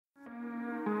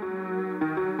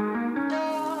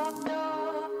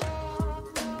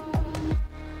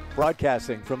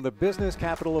Broadcasting from the business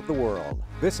capital of the world,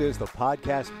 this is the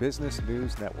Podcast Business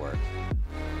News Network.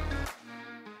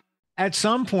 At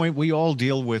some point, we all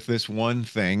deal with this one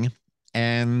thing,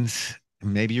 and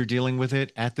maybe you're dealing with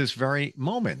it at this very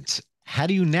moment. How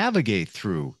do you navigate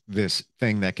through this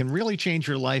thing that can really change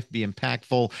your life, be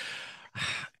impactful?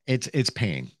 It's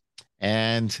pain.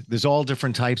 And there's all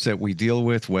different types that we deal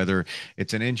with, whether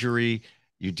it's an injury,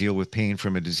 you deal with pain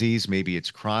from a disease, maybe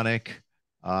it's chronic.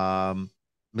 Um,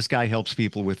 this guy helps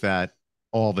people with that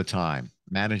all the time.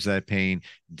 Manage that pain,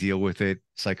 deal with it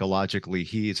psychologically.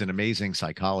 He is an amazing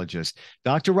psychologist.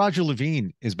 Dr. Roger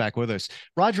Lavine is back with us.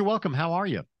 Roger, welcome. How are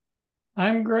you?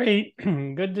 I'm great.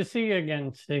 Good to see you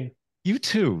again, Steve. You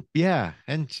too. Yeah.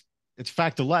 And it's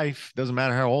fact of life. Doesn't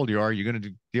matter how old you are, you're going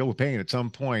to deal with pain at some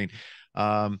point.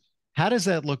 Um, how does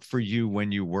that look for you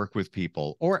when you work with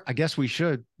people? Or I guess we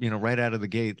should, right out of the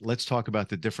gate, let's talk about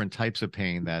the different types of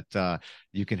pain that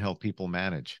you can help people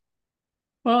manage.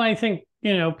 Well, I think,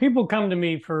 people come to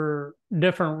me for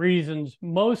different reasons.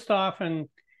 Most often,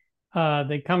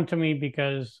 they come to me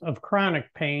because of chronic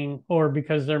pain or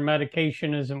because their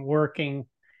medication isn't working.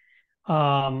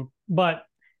 But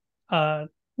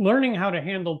learning how to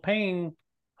handle pain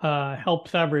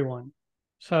helps everyone.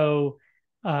 So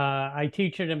I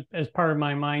teach it as part of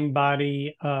my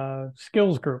mind-body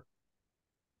skills group.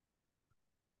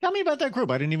 Tell me about that group.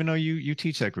 I didn't even know you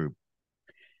teach that group.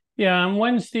 Yeah, on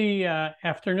Wednesday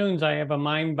afternoons, I have a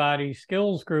mind-body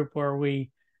skills group where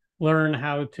we learn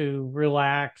how to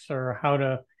relax or how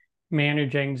to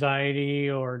manage anxiety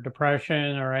or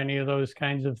depression or any of those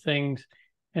kinds of things,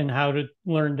 and how to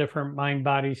learn different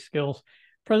mind-body skills.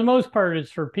 For the most part,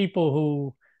 it's for people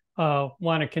who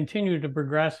want to continue to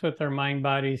progress with their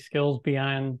mind-body skills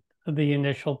beyond the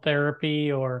initial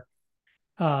therapy, or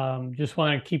just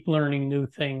want to keep learning new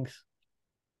things.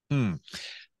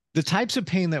 The types of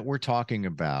pain that we're talking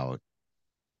about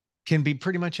can be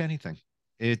pretty much anything.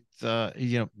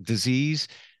 Disease,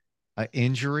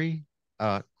 injury,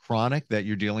 chronic that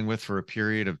you're dealing with for a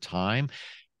period of time.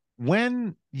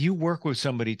 When you work with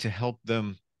somebody to help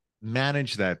them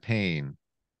manage that pain,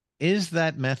 is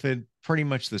that method pretty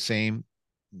much the same?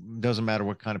 Doesn't matter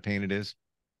what kind of pain it is?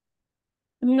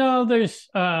 No, there's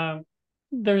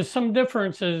some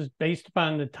differences based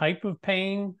upon the type of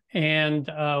pain and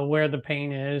where the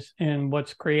pain is and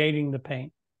what's creating the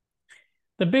pain.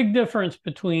 The big difference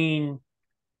between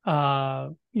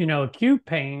acute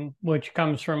pain, which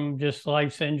comes from just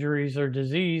life's injuries or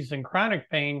disease, and chronic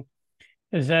pain,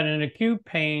 is that in acute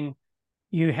pain,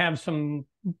 you have some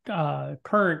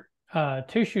current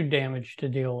tissue damage to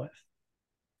deal with.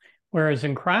 Whereas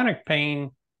in chronic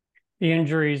pain, the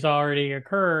injury's already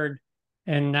occurred,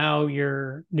 and now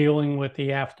you're dealing with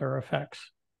the after effects.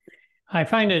 I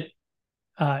find it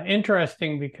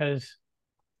interesting because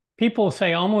people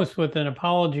say almost with an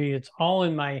apology, it's all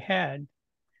in my head.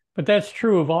 But that's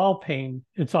true of all pain.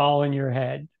 It's all in your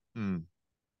head.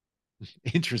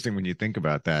 Interesting when you think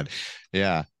about that.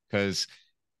 Yeah, because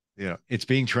it's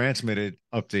being transmitted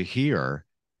up to here.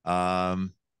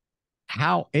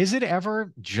 How is it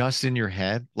ever just in your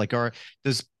head? Like,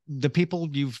 does the people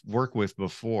you've worked with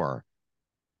before,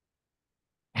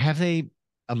 have they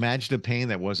imagined a pain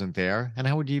that wasn't there? And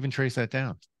how would you even trace that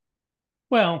down?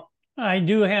 Well, I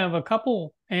do have a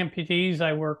couple amputees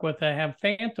I work with that have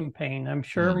phantom pain. I'm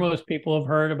sure most people have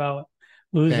heard about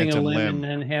losing Phantom a limb limb.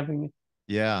 and then having.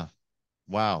 Yeah.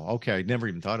 Wow. Okay. I never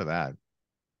even thought of that.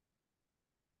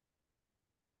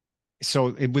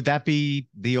 So would that be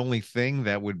the only thing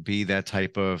that would be that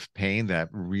type of pain that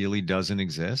really doesn't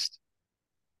exist?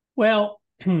 Well,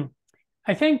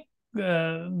 I think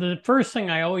the first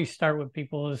thing I always start with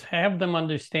people is have them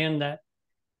understand that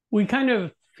we kind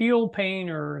of feel pain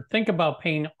or think about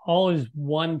pain all as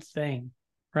one thing,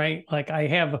 right? Like I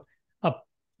have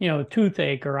a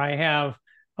toothache, or I have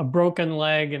a broken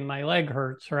leg and my leg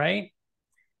hurts, right?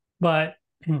 But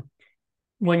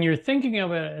when you're thinking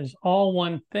of it as all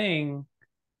one thing,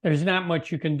 there's not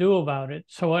much you can do about it.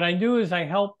 So what I do is I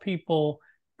help people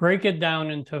break it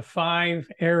down into 5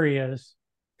 areas,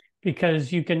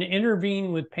 because you can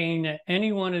intervene with pain at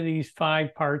any one of these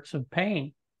 5 parts of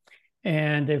pain.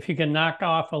 And if you can knock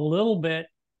off a little bit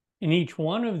in each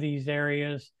one of these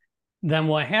areas, then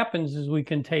what happens is we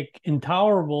can take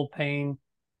intolerable pain,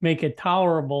 make it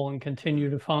tolerable, and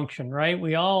continue to function, right?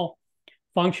 We all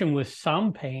function with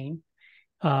some pain.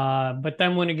 But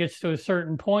then when it gets to a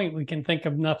certain point, we can think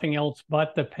of nothing else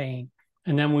but the pain,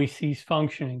 and then we cease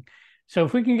functioning. So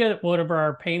if we can get whatever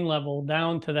our pain level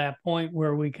down to that point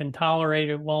where we can tolerate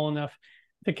it well enough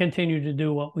to continue to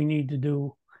do what we need to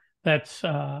do, that's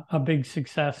a big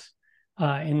success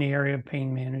in the area of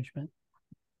pain management.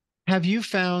 Have you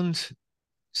found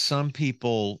some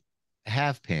people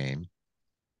have pain,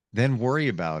 then worry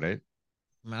about it?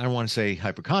 I don't want to say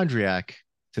hypochondriac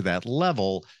to that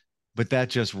level, but that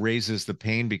just raises the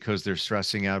pain because they're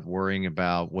stressing out, worrying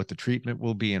about what the treatment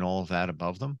will be and all of that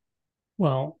above them.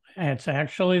 Well, it's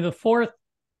actually the fourth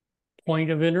point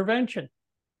of intervention.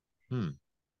 Hmm.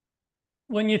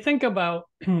 When you think about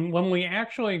when we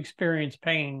actually experience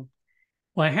pain,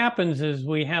 what happens is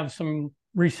we have some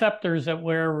receptors at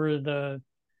wherever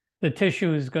the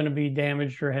tissue is going to be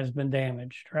damaged or has been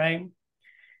damaged, right?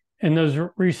 And those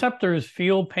receptors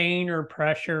feel pain or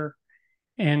pressure,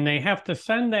 and they have to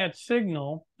send that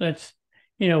signal. That's,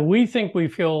 we think we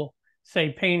feel,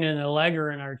 say, pain in the leg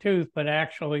or in our tooth, but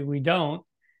actually we don't.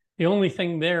 The only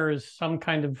thing there is some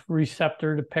kind of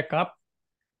receptor to pick up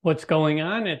what's going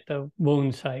on at the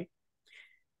wound site.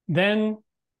 Then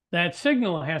that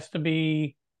signal has to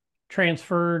be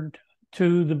transferred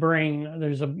to the brain.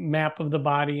 There's a map of the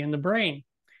body in the brain.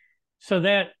 So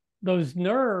that those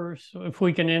nerves, if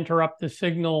we can interrupt the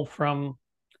signal from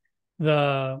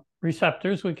the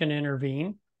receptors, we can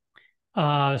intervene.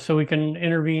 So we can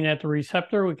intervene at the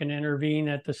receptor, we can intervene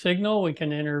at the signal, we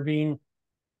can intervene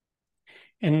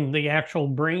in the actual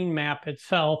brain map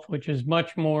itself, which is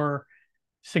much more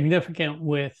significant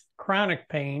with chronic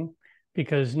pain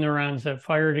because neurons that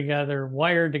fire together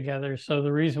wire together. So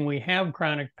the reason we have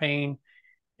chronic pain,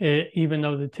 even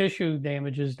though the tissue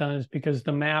damage is done, is because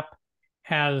the map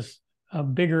has a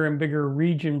bigger and bigger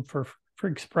region for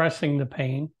expressing the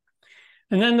pain.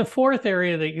 And then the fourth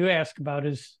area that you ask about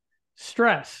is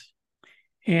stress.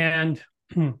 And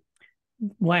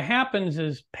what happens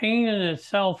is pain in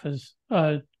itself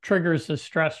triggers the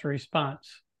stress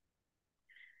response.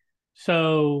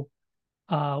 So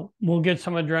we'll get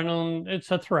some adrenaline.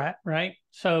 It's a threat, right?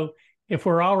 So if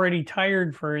we're already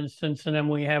tired, for instance, and then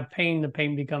we have pain, the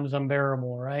pain becomes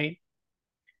unbearable, right?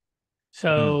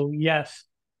 So yes,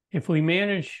 if we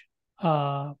manage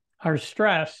our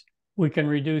stress, we can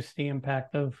reduce the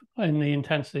impact and the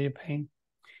intensity of pain.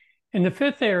 And the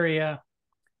fifth area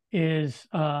is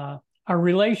our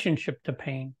relationship to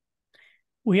pain.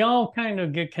 We all kind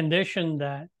of get conditioned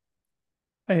that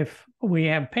if we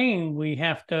have pain, we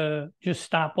have to just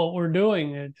stop what we're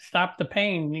doing, stop the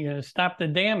pain, stop the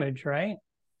damage, right?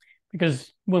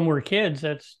 Because when we're kids,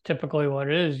 that's typically what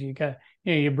it is.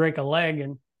 You break a leg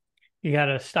and you got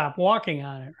to stop walking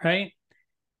on it, right?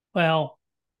 Well,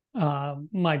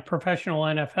 my professional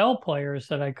NFL players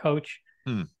that I coach,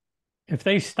 if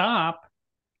they stop,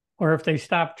 or if they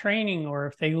stop training, or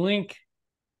if they link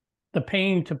the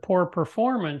pain to poor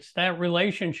performance, that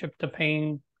relationship to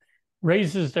pain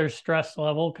raises their stress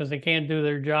level because they can't do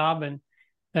their job and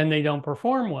then they don't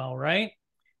perform well, right?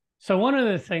 So one of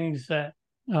the things that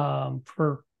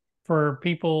for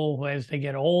people as they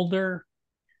get older,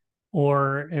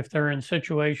 or if they're in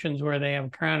situations where they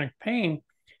have chronic pain,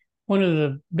 one of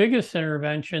the biggest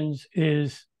interventions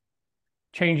is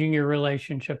changing your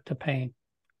relationship to pain.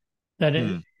 That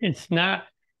it's not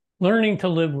learning to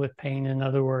live with pain, in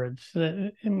other words,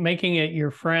 making it your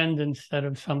friend instead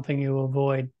of something you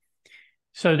avoid.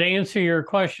 So to answer your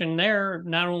question there,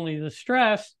 not only the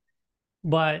stress,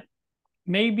 but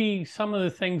maybe some of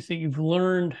the things that you've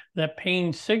learned that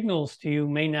pain signals to you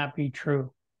may not be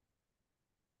true.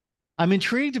 I'm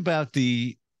intrigued about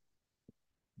the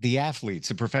athletes,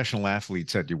 the professional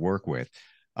athletes that you work with.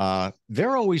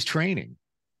 They're always training.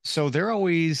 So they're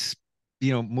always,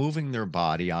 moving their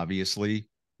body, obviously,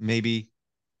 maybe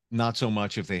not so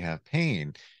much if they have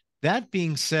pain. That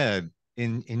being said,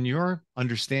 in your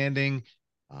understanding,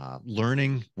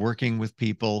 learning, working with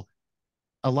people,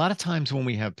 a lot of times when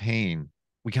we have pain,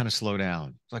 we kind of slow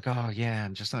down. It's like, oh yeah,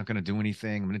 I'm just not going to do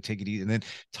anything. I'm going to take it easy. And then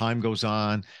time goes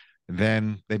on, and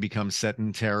then they become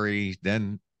sedentary.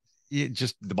 Then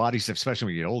the body, especially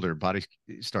when you get older, body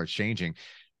starts changing.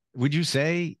 Would you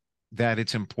say that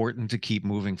it's important to keep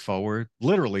moving forward,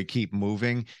 literally keep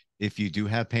moving if you do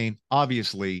have pain?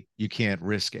 Obviously, you can't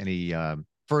risk any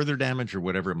further damage or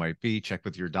whatever it might be. Check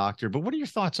with your doctor. But what are your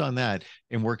thoughts on that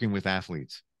in working with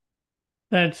athletes?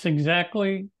 That's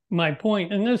exactly my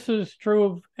point. And this is true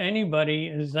of anybody,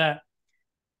 is that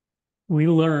we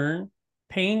learn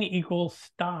pain equals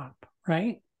stop,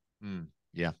 right?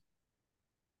 Yeah.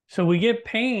 So we get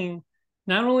pain.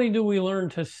 Not only do we learn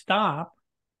to stop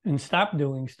and stop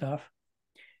doing stuff,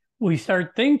 we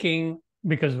start thinking,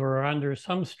 because we're under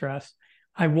some stress,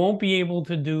 I won't be able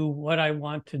to do what I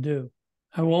want to do.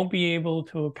 I won't be able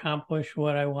to accomplish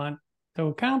what I want to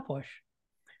accomplish.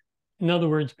 In other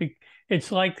words,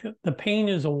 it's like the pain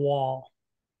is a wall.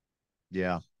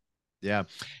 Yeah. Yeah.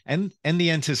 And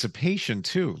the anticipation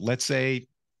too. Let's say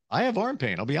I have arm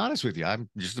pain. I'll be honest with you. I'm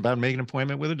just about to make an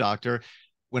appointment with a doctor.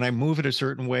 When I move it a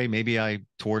certain way, maybe I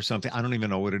tore something. I don't even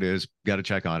know what it is. Got to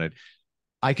check on it.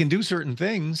 I can do certain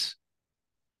things,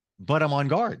 but I'm on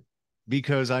guard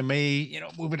because I may,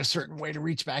 move it a certain way to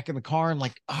reach back in the car. I'm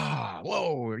like,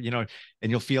 whoa, and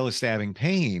you'll feel a stabbing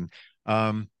pain.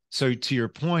 So to your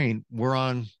point,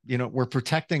 we're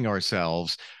protecting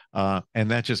ourselves,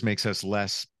 and that just makes us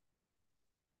less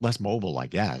mobile, I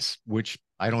guess, which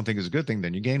I don't think is a good thing.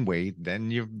 Then you gain weight, then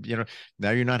now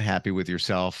you're not happy with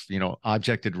yourself.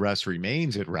 Object at rest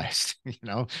remains at rest,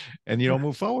 and you don't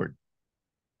move forward.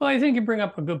 Well, I think you bring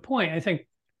up a good point. I think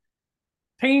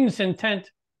pain's intent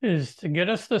is to get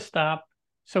us to stop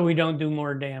so we don't do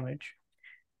more damage.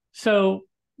 So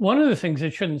one of the things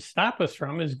it shouldn't stop us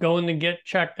from is going to get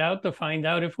checked out to find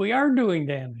out if we are doing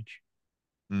damage.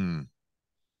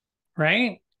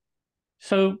 Right?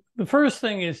 So the first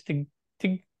thing is to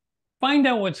find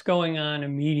out what's going on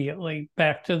immediately.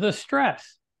 Back to the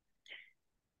stress.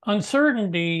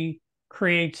 Uncertainty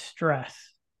creates stress.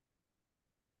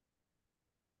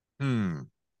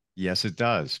 Yes, it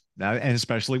does. Now, and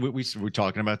especially we're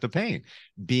talking about the pain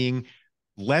being,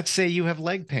 let's say you have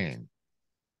leg pain,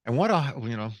 and what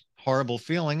a horrible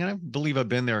feeling. And I believe I've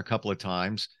been there a couple of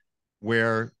times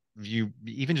where you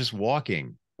even just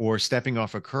walking or stepping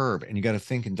off a curb and you got to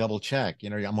think and double check.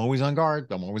 I'm always on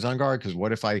guard. I'm always on guard because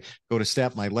what if I go to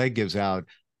step, my leg gives out,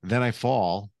 then I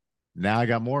fall. Now I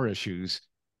got more issues.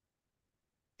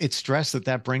 It's stress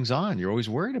that brings on. You're always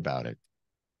worried about it.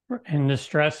 And the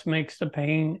stress makes the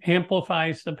pain,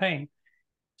 amplifies the pain.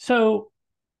 So,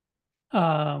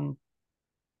 but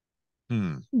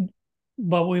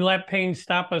we let pain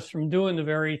stop us from doing the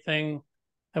very thing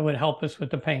that would help us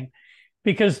with the pain.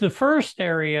 Because the first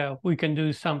area we can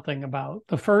do something about,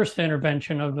 the first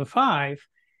intervention of the 5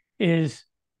 is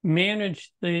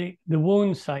manage the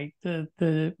wound site,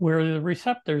 the where the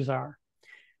receptors are.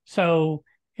 So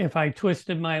if I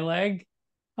twisted my leg,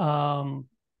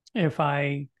 if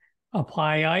I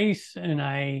apply ice and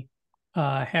I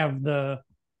have the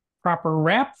proper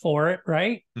wrap for it,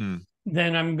 right?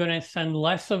 Then I'm going to send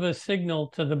less of a signal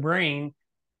to the brain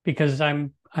because I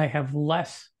have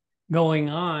less going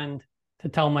on to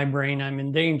tell my brain I'm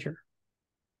in danger.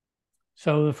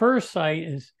 So the first site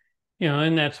is,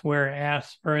 and that's where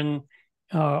aspirin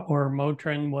or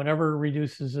Motrin, whatever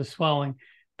reduces the swelling,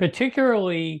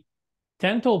 particularly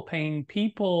dental pain.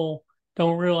 People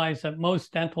don't realize that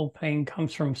most dental pain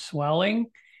comes from swelling,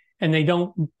 and they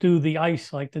don't do the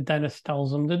ice like the dentist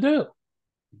tells them to do.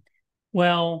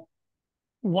 Well,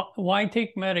 why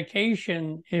take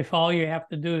medication if all you have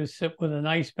to do is sit with an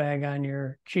ice bag on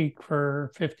your cheek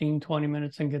for 15, 20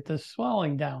 minutes and get this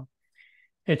swelling down?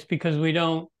 It's because we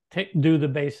don't do the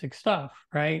basic stuff,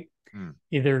 right?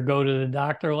 Either go to the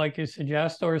doctor like you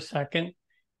suggest, or second,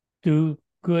 do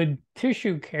good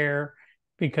tissue care,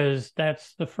 because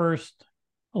that's the first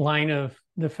line of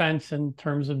defense in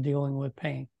terms of dealing with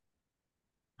pain.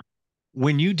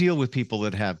 When you deal with people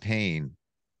that have pain,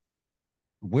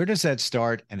 where does that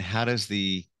start, and how do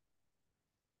the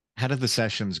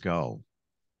sessions go?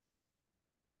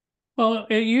 Well,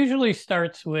 it usually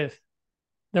starts with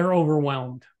they're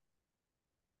overwhelmed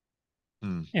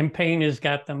and pain has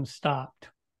got them stopped.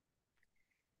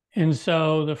 And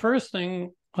so the first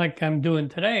thing, like I'm doing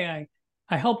today,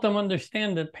 I help them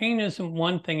understand that pain isn't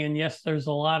one thing, and yes, there's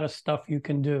a lot of stuff you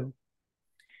can do,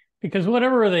 because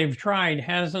whatever they've tried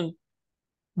hasn't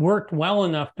worked well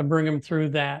enough to bring them through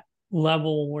that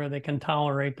level where they can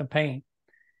tolerate the pain.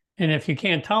 And if you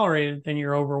can't tolerate it, then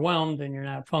you're overwhelmed and you're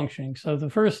not functioning. So the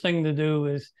first thing to do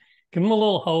is give them a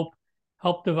little hope,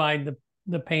 help divide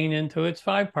the pain into its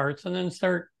 5 parts, and then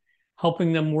start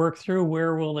helping them work through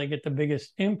where will they get the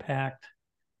biggest impact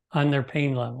on their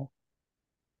pain level.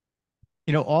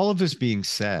 All of this being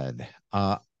said,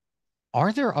 are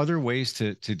there other ways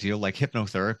to deal, like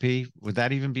hypnotherapy? Would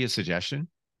that even be a suggestion?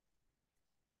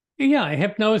 Yeah,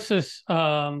 hypnosis,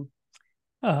 and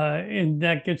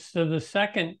that gets to the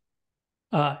second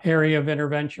area of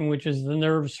intervention, which is the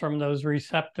nerves from those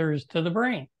receptors to the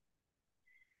brain.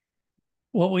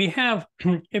 What we have,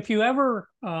 if you ever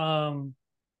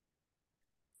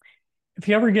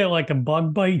get like a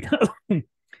bug bite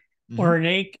or an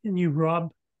ache and you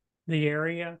rub the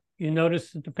area, you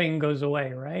notice that the pain goes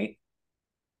away, right?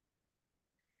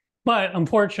 But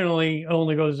unfortunately, it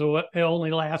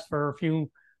only lasts for a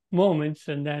few moments,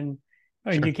 and then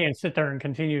you can't sit there and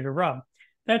continue to rub.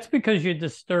 That's because you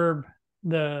disturb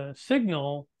the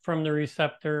signal from the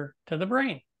receptor to the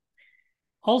brain.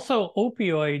 Also,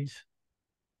 opioids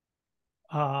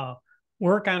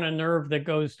work on a nerve that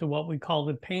goes to what we call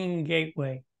the pain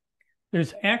gateway.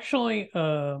 There's actually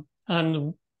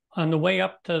on on the way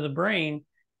up to the brain,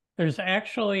 there's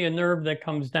actually a nerve that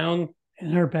comes down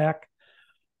in our back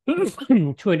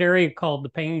to an area called the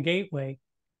pain gateway.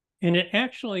 And it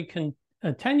actually can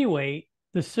attenuate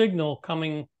the signal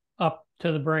coming up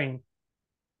to the brain.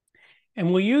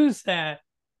 And we use that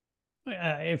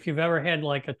if you've ever had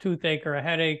like a toothache or a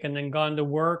headache and then gone to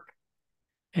work,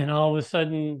 and all of a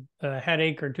sudden the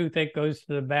headache or toothache goes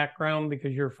to the background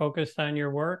because you're focused on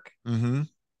your work. Mm-hmm.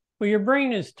 Well, your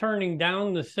brain is turning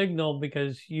down the signal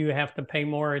because you have to pay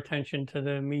more attention to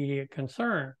the immediate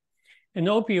concern. And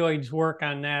opioids work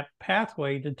on that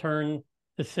pathway to turn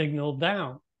the signal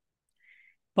down.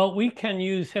 But we can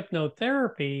use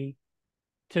hypnotherapy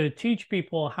to teach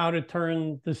people how to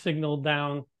turn the signal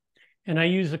down. And I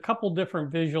use a couple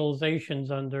different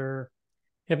visualizations under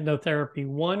hypnotherapy.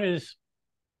 One is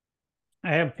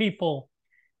I have people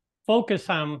focus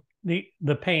on the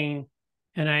pain,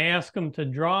 and I ask them to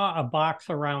draw a box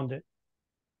around it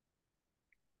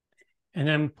and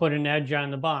then put an edge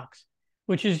on the box,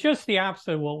 which is just the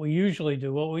opposite of what we usually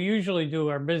do. What we usually do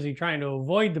are busy trying to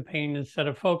avoid the pain instead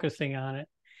of focusing on it.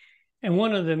 And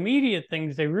one of the immediate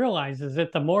things they realize is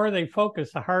that the more they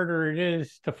focus, the harder it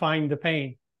is to find the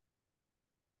pain,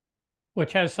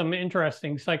 which has some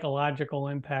interesting psychological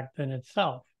impact in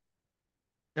itself.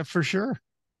 Yeah, for sure.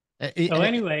 So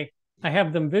anyway, I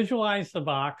have them visualize the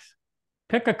box,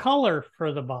 pick a color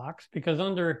for the box, because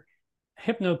under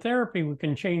hypnotherapy, we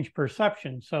can change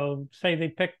perception. So say they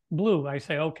pick blue. I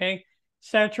say, okay,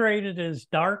 saturate it as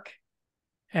dark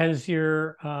as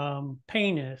your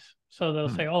pain is. So they'll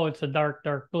say, oh, it's a dark,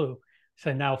 dark blue.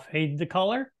 So now fade the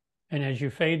color. And as you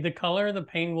fade the color, the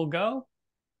pain will go.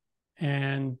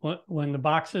 And when the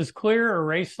box is clear,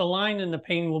 erase the line and the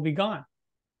pain will be gone.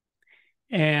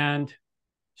 And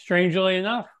strangely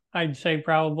enough, I'd say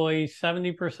probably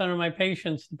 70% of my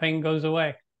patients, the pain goes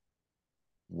away.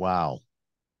 Wow.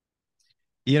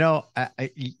 You know,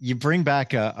 you bring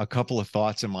back a couple of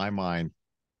thoughts in my mind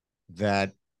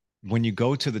that when you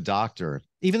go to the doctor,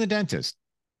 even the dentist,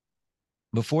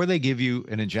 before they give you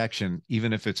an injection,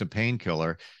 even if it's a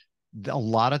painkiller, a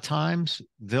lot of times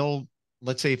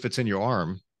let's say if it's in your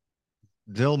arm,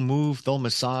 they'll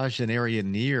massage an area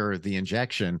near the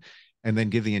injection and then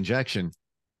give the injection.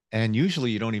 And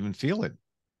usually you don't even feel it.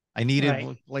 I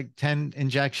needed like 10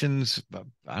 injections,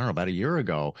 I don't know, about a year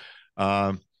ago,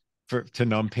 to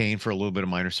numb pain for a little bit of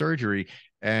minor surgery.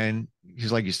 And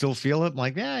he's like, you still feel it? I'm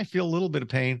like, yeah, I feel a little bit of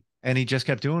pain. And he just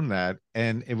kept doing that.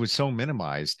 And it was so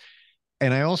minimized.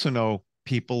 And I also know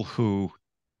people who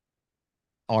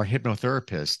are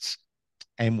hypnotherapists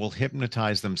and will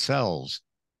hypnotize themselves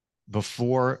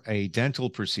before a dental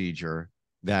procedure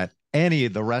that any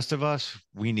of the rest of us,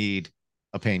 we need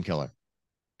a painkiller.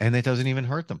 And it doesn't even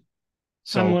hurt them.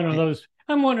 So I'm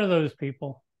one of those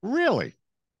people. Really?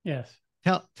 Yes.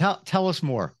 Tell us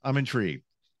more. I'm intrigued.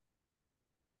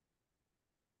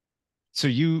 So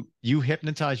you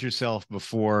hypnotize yourself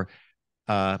before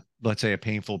let's say a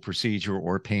painful procedure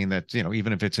or pain that's,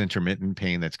 even if it's intermittent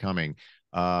pain that's coming,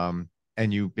 and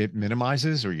it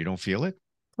minimizes or you don't feel it?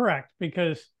 Correct,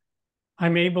 because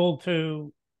I'm able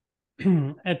to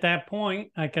at that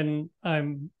point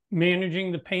I'm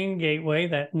managing the pain gateway,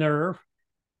 that nerve,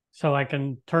 so I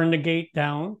can turn the gate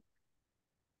down.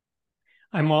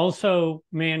 I'm also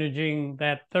managing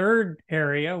that third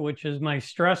area, which is my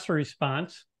stress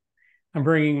response. I'm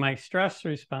bringing my stress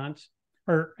response,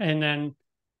 and then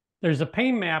there's a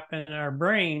pain map in our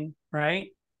brain, right?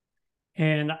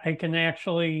 And I can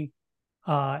actually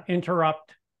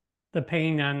interrupt the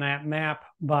pain on that map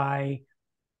by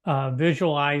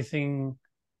visualizing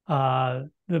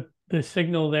the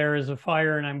signal there is a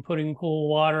fire, and I'm putting cool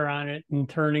water on it and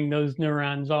turning those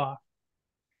neurons off.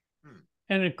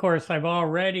 And of course, I've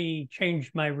already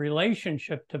changed my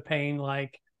relationship to pain.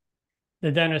 Like, the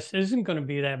dentist isn't going to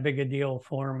be that big a deal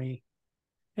for me.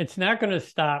 It's not going to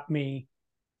stop me.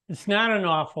 It's not an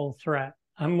awful threat.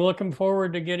 I'm looking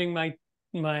forward to getting my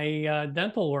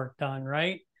dental work done,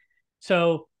 right?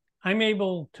 So I'm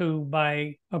able to,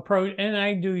 by approach, and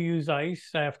I do use ice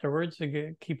afterwards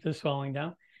to keep the swelling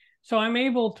down. So I'm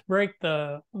able to break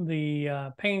the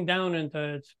pain down into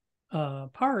its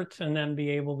parts and then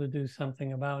be able to do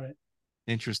something about it.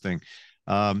 Interesting.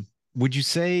 Would you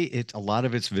say a lot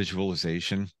of it's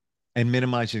visualization and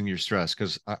minimizing your stress?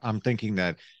 Because I'm thinking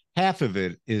that half of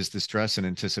it is the stress and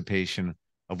anticipation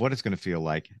of what it's going to feel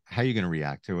like, how you're going to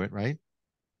react to it, right?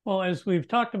 Well, as we've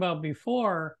talked about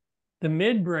before, the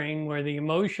midbrain, where the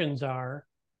emotions are,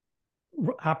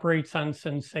 operates on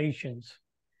sensations.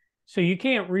 So you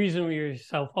can't reason with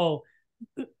yourself,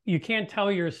 you can't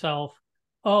tell yourself,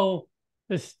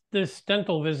 this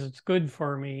dental visit's good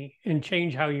for me, and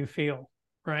change how you feel.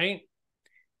 right?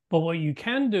 But what you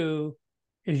can do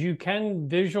is you can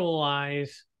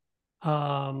visualize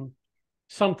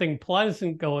something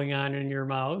pleasant going on in your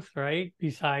mouth, right?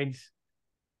 Besides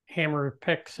hammer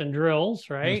picks and drills,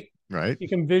 right? Right. You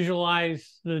can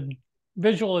visualize the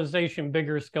visualization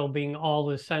bigger skill being all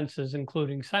the senses,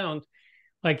 including sound.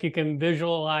 Like you can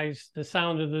visualize the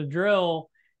sound of the drill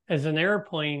as an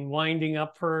airplane winding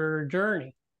up for a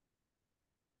journey.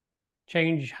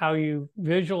 Change how you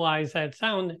visualize that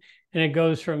sound, and it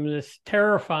goes from this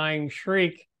terrifying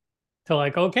shriek to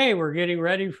like, okay, we're getting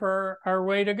ready for our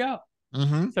way to go.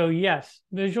 Mm-hmm. So yes,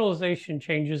 visualization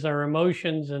changes our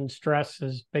emotions, and stress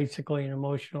is basically an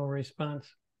emotional response.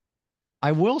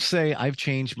 I will say I've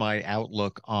changed my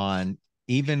outlook on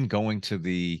even going to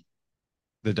the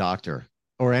doctor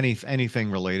or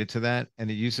anything related to that. And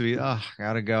it used to be, oh,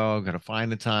 gotta go, gotta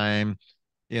find the time.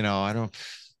 I don't,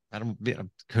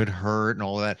 could hurt and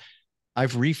all of that.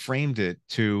 I've reframed it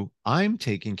to I'm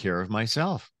taking care of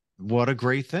myself. What a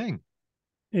great thing.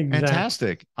 Exactly.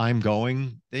 Fantastic. I'm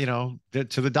going, to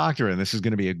the doctor, and this is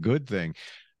going to be a good thing.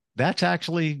 That's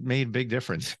actually made a big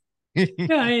difference.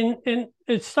 Yeah, and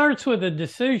it starts with a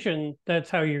decision. That's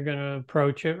how you're going to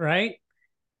approach it, right?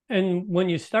 And when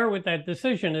you start with that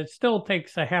decision, it still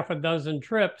takes a half a dozen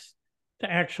trips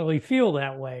to actually feel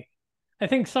that way. I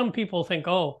think some people think,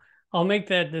 oh, I'll make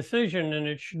that decision and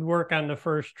it should work on the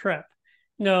first trip.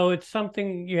 No, it's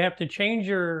something you have to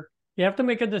you have to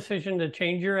make a decision to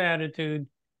change your attitude.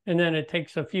 And then it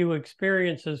takes a few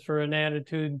experiences for an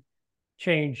attitude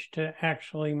change to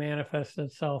actually manifest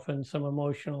itself in some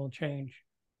emotional change.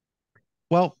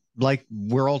 Well, like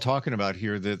we're all talking about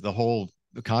here, the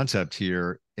concept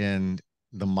here in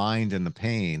the mind and the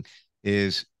pain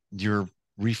is you're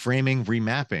reframing,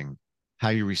 remapping how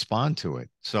you respond to it.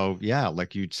 So yeah,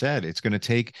 like you said, it's going to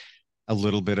take a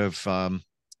little bit of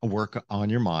work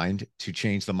on your mind to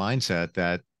change the mindset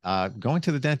that going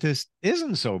to the dentist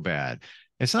isn't so bad.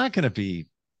 It's not going to be.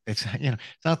 It's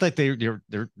not like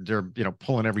they're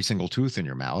pulling every single tooth in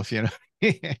your mouth.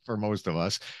 For most of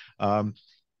us.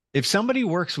 If somebody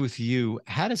works with you,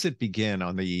 how does it begin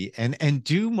on the and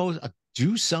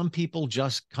do some people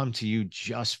just come to you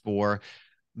just for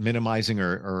minimizing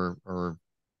or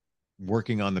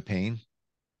working on the pain?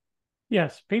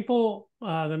 Yes,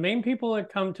 the main people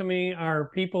that come to me are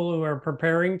people who are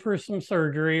preparing for some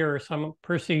surgery or some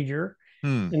procedure,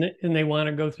 Hmm. and they want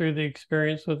to go through the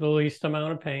experience with the least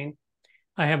amount of pain.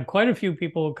 I have quite a few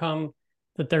people who come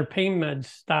that their pain meds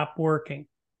stop working.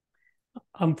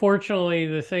 Unfortunately,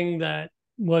 the thing that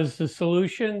was the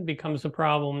solution becomes a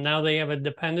problem. Now they have a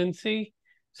dependency.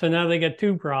 So now they got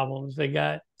two problems. They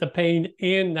got the pain,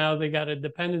 and now they got a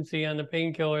dependency on the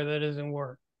painkiller that doesn't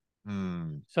work.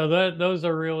 Hmm. So those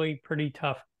are really pretty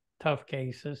tough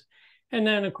cases. And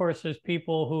then, of course, there's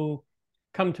people who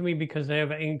come to me because they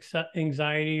have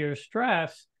anxiety or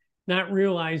stress, not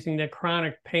realizing that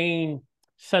chronic pain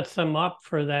sets them up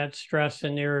for that stress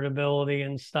and irritability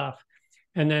and stuff.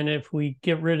 And then if we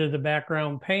get rid of the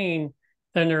background pain,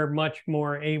 then they're much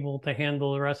more able to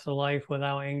handle the rest of life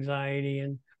without anxiety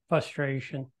and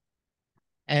frustration.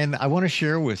 And I want to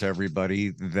share with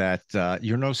everybody that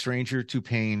you're no stranger to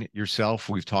pain yourself.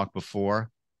 We've talked before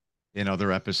in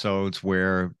other episodes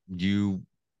where you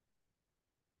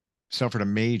suffered a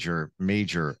major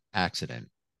accident.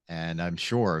 And I'm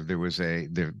sure there was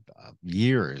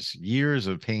years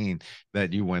of pain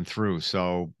that you went through.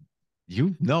 So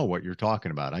you know what you're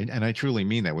talking about. And I truly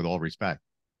mean that with all respect.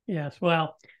 Yes,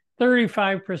 well,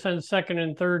 35% second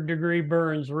and third degree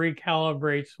burns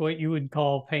recalibrates what you would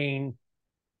call pain.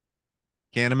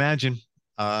 Can't imagine.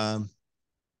 Um,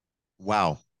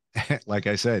 wow. Like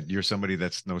I said, you're somebody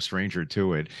that's no stranger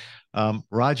to it.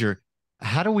 Roger,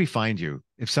 how do we find you?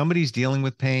 If somebody's dealing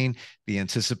with pain, the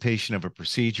anticipation of a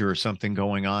procedure or something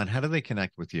going on, how do they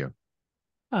connect with you?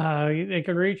 They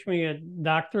can reach me at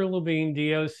Dr. Lavine,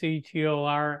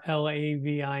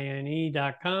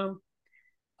 DoctorLavine.com.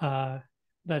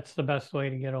 That's the best way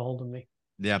to get a hold of me.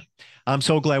 Yeah. I'm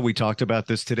so glad we talked about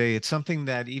this today. It's something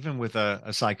that even with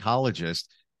a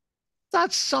psychologist,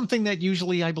 that's something that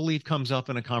usually I believe comes up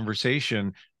in a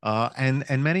conversation.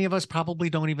 And many of us probably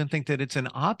don't even think that it's an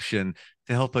option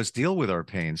to help us deal with our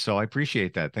pain. So I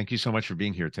appreciate that. Thank you so much for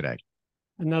being here today.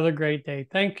 Another great day.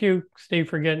 Thank you, Steve,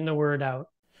 for getting the word out.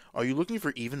 Are you looking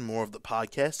for even more of the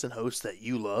podcasts and hosts that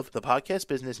you love? The Podcast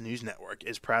Business News Network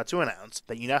is proud to announce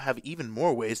that you now have even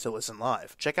more ways to listen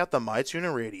live. Check out the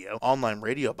MyTuner Radio, online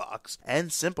radio box, and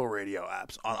Simple Radio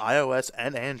apps on iOS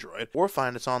and Android, or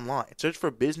find us online. Search for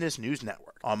Business News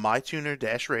Network on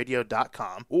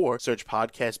mytuner-radio.com, or search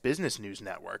Podcast Business News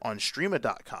Network on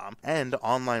streama.com and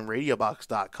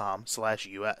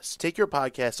onlineradiobox.com/US. Take your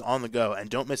podcast on the go and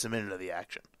don't miss a minute of the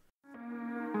action.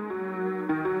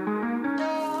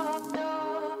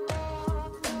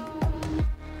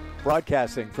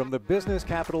 Broadcasting from the business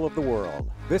capital of the world,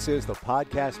 this is the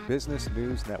Podcast Business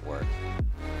News Network.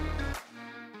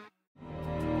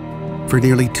 For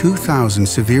nearly 2,000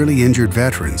 severely injured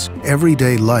veterans,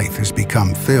 everyday life has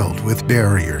become filled with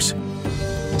barriers.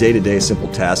 Day-to-day simple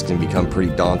tasks can become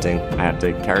pretty daunting. I have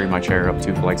to carry my chair up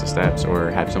 2 flights of steps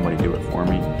or have somebody do it for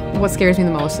me. What scares me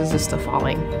the most is just the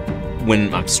falling.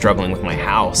 When I'm struggling with my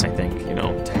house, I think,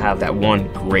 to have that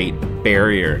one great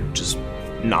barrier just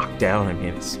knocked down,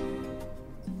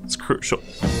 it's crucial.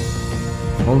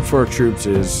 Home for Our Troops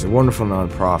is a wonderful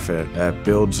nonprofit that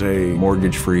builds a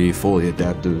mortgage-free, fully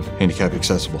adaptive,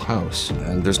 handicap-accessible house.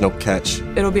 And there's no catch.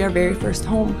 It'll be our very first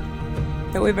home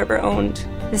that we've ever owned.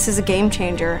 This is a game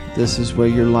changer. This is where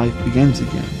your life begins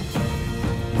again.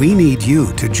 We need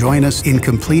you to join us in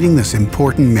completing this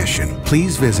important mission.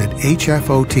 Please visit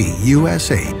hfotusa.org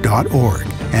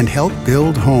and help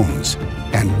build homes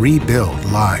and rebuild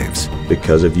lives.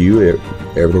 Because of you,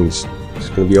 everything's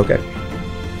going to be okay.